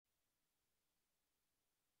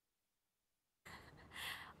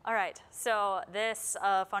All right, so this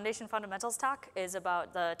Foundation Fundamentals talk is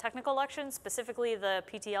about the technical elections, specifically the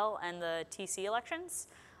PTL and the TC elections.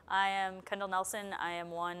 I am Kendall Nelson. I am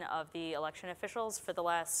one of the election officials for the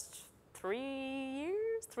last 3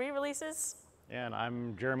 years, 3 releases. And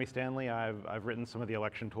I'm Jeremy Stanley. I've written some of the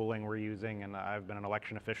election tooling we're using, and I've been an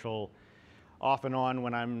election official off and on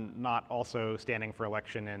when I'm not also standing for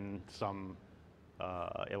election in some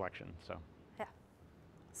election. Yeah.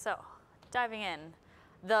 So diving in.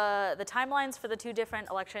 The timelines for the 2 different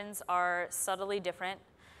elections are subtly different.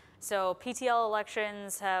 So PTL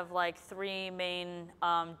elections have like 3 main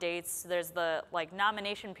dates. There's the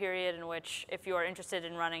nomination period, in which if you are interested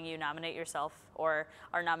in running, you nominate yourself or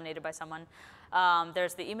are nominated by someone.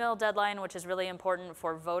 There's the email deadline, which is really important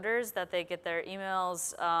for voters, that they get their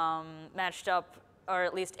emails matched up, or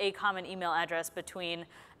at least a common email address between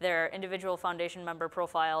their individual foundation member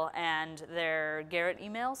profile and their Garrett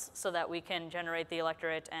emails, so that we can generate the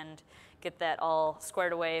electorate and get that all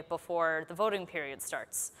squared away before the voting period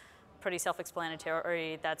starts. Pretty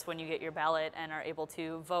self-explanatory. That's when you get your ballot and are able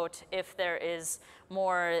to vote if there is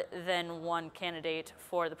more than one candidate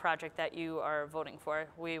for the project that you are voting for.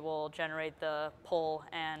 We will generate the poll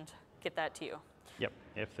and get that to you. Yep,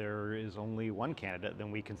 if there is only one candidate, then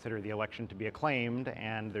we consider the election to be acclaimed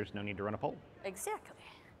and there's no need to run a poll. Exactly.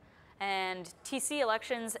 And TC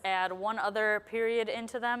elections add one other period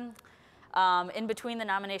into them. In between the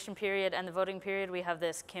nomination period and the voting period, we have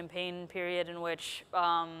this campaign period in which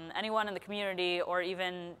anyone in the community, or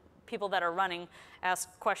even people that are running,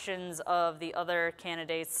 ask questions of the other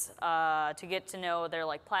candidates to get to know their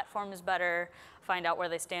platforms better, find out where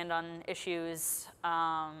they stand on issues.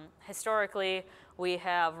 Historically, we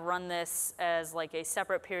have run this as a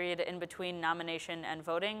separate period in between nomination and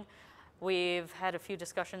voting. We've had a few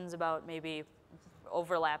discussions about maybe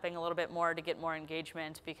overlapping a little bit more to get more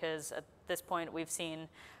engagement, because at this point we've seen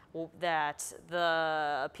that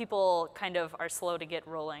the people kind of are slow to get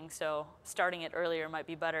rolling, so starting it earlier might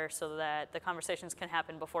be better so that the conversations can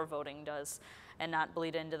happen before voting does and not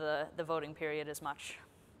bleed into the voting period as much.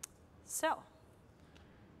 So.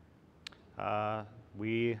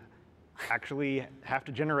 We actually have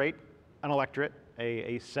to generate an electorate,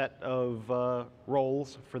 a set of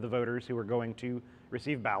roles for the voters who are going to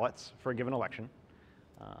receive ballots for a given election.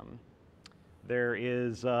 There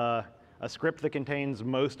is a script that contains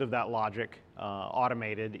most of that logic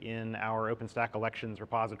automated in our OpenStack elections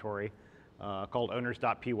repository called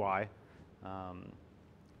owners.py.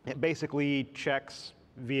 It basically checks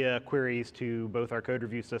via queries to both our code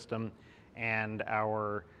review system and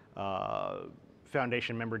our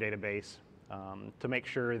foundation member database to make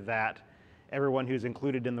sure that everyone who's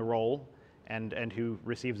included in the role and who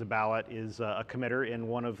receives a ballot is a committer in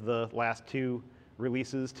one of the last 2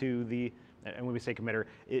 releases to the, and when we say committer,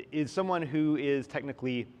 is someone who is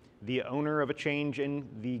technically the owner of a change in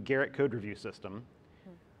the Garrett code review system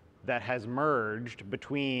that has merged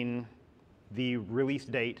between the release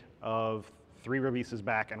date of 3 releases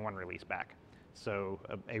back and 1 release back. So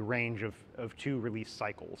a range of 2 release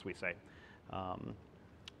cycles, we say.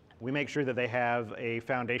 We make sure that they have a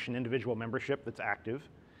foundation individual membership that's active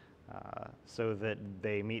so that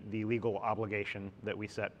they meet the legal obligation that we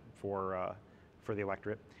set for the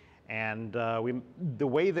electorate. And the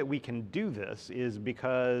way that we can do this is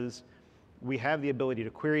because we have the ability to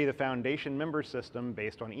query the foundation member system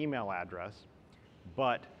based on email address,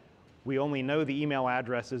 but we only know the email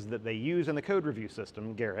addresses that they use in the code review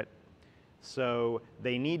system, Garrett. So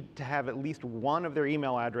they need to have at least one of their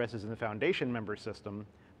email addresses in the foundation member system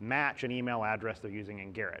match an email address they're using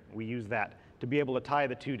in Garrett. We use that to be able to tie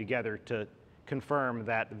the 2 together to confirm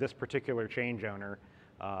that this particular change owner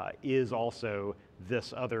is also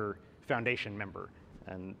this other foundation member,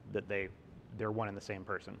 and that they're one and the same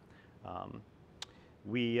person.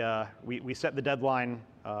 We set the deadline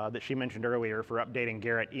that she mentioned earlier for updating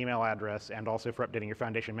Garrett email address and also for updating your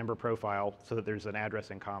foundation member profile so that there's an address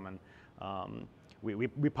in common.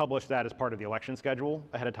 We publish that as part of the election schedule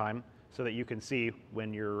ahead of time so that you can see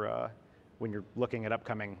when you're looking at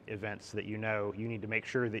upcoming events that you know you need to make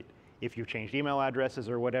sure that if you've changed email addresses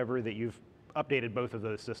or whatever, that you've updated both of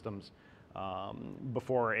those systems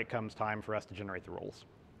before it comes time for us to generate the rolls.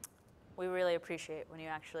 We really appreciate when you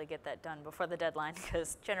actually get that done before the deadline,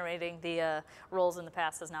 because generating the roles in the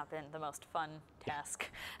past has not been the most fun task.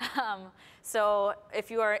 So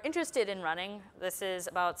if you are interested in running, this is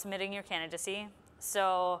about submitting your candidacy.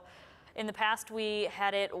 So in the past, we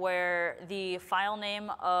had it where the file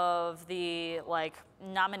name of the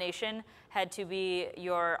nomination had to be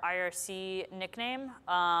your IRC nickname,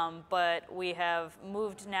 but we have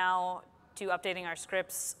moved now to updating our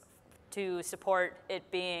scripts to support it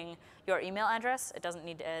being your email address. It doesn't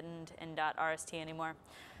need to end in .rst anymore.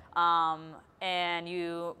 And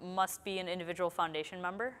you must be an individual foundation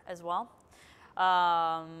member as well.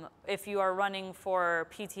 If you are running for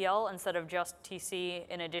PTL instead of just TC,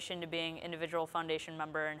 in addition to being individual foundation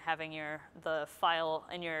member and having the file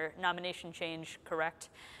and your nomination change correct,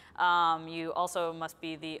 you also must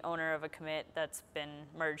be the owner of a commit that's been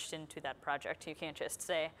merged into that project. You can't just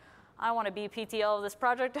say, I want to be PTL of this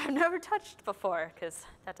project I've never touched before, because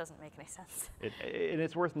that doesn't make any sense. And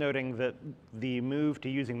it's worth noting that the move to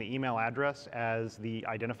using the email address as the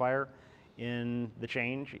identifier in the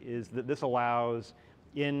change is that this allows,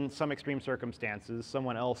 in some extreme circumstances,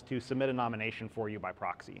 someone else to submit a nomination for you by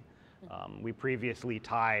proxy. We previously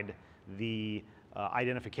tied the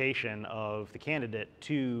identification of the candidate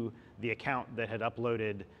to the account that had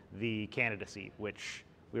uploaded the candidacy, which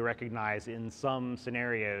we recognize in some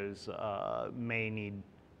scenarios may need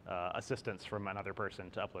assistance from another person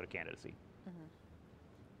to upload a candidacy.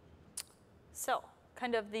 So,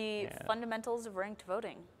 kind of the fundamentals of ranked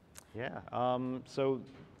voting. Yeah, so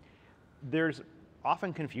there's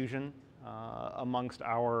often confusion amongst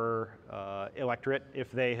our electorate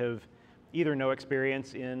if they have either no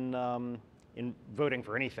experience in voting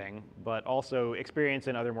for anything, but also experience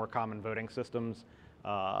in other more common voting systems,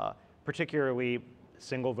 particularly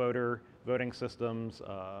single voter voting systems,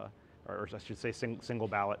 or I should say single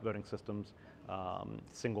ballot voting systems,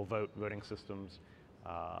 single vote voting systems.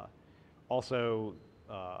 Also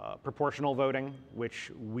proportional voting,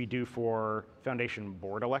 which we do for foundation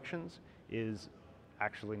board elections, is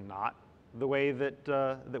actually not the way that,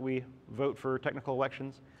 that we vote for technical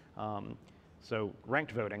elections. So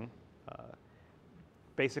ranked voting,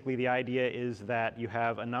 basically the idea is that you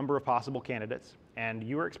have a number of possible candidates and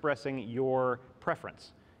you are expressing your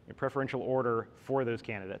preference, your preferential order for those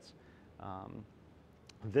candidates.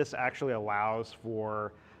 This actually allows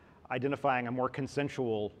for identifying a more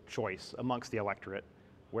consensual choice amongst the electorate,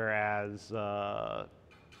 whereas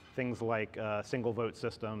things like single vote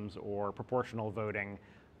systems or proportional voting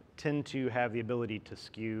tend to have the ability to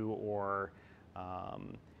skew, or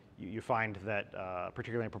you find that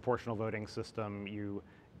particularly in a proportional voting system,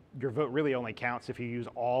 your vote really only counts if you use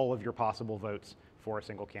all of your possible votes for a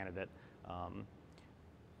single candidate.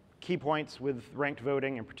 Key points with ranked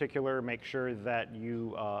voting in particular: make sure that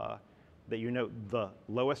you note the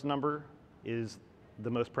lowest number is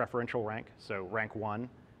the most preferential rank. So rank 1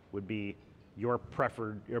 would be your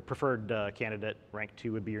preferred candidate. Rank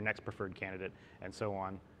 2 would be your next preferred candidate, and so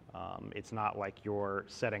on. It's not like you're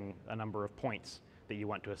setting a number of points that you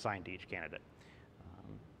want to assign to each candidate.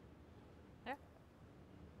 Yeah.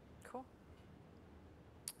 Cool.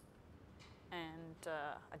 And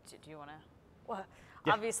do you want to? Well,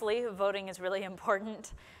 yeah. Obviously, voting is really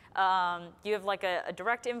important. You have like a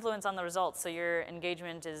direct influence on the results, so your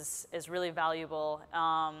engagement is really valuable.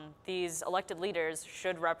 These elected leaders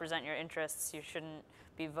should represent your interests. You shouldn't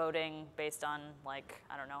be voting based on, like,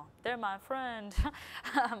 I don't know, they're my friend.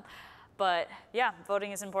 But yeah,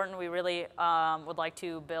 voting is important. We really would like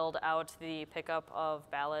to build out the pickup of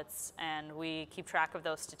ballots, and we keep track of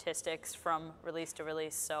those statistics from release to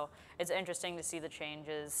release. So it's interesting to see the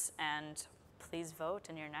changes, and please vote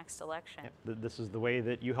in your next election. Yeah, this is the way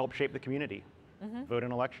that you help shape the community. Mm-hmm. Vote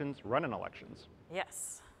in elections, run in elections.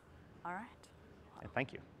 Yes. All right. And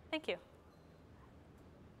thank you. Thank you.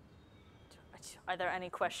 Are there any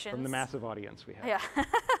questions? From the massive audience we have. Yeah.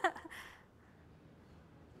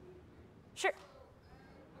 Sure.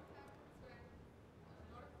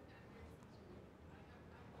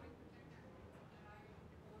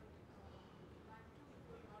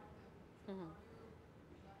 Mm-hmm.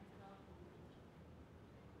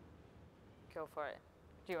 Go for it.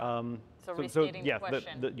 Do you want, restating the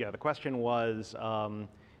question. The question was,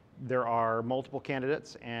 there are multiple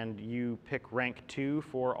candidates and you pick rank 2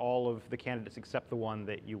 for all of the candidates except the one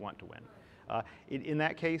that you want to win. In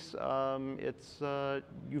that case,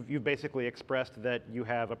 you've basically expressed that you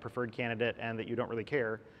have a preferred candidate and that you don't really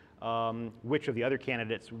care which of the other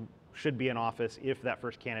candidates should be in office if that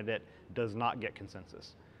first candidate does not get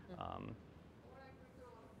consensus.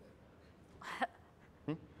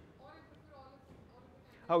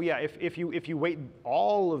 Oh yeah, if you weight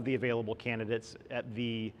all of the available candidates at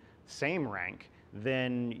the same rank,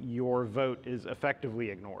 then your vote is effectively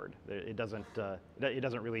ignored. It doesn't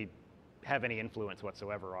really have any influence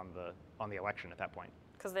whatsoever on the election at that point.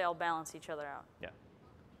 Because they all balance each other out. Yeah.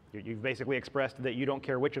 You've basically expressed that you don't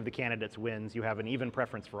care which of the candidates wins. You have an even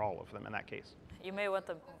preference for all of them in that case. You may want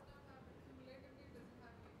them.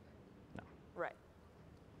 No. Right.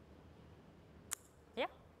 Yeah.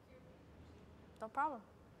 No problem.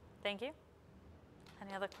 Thank you.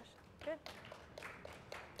 Any other questions?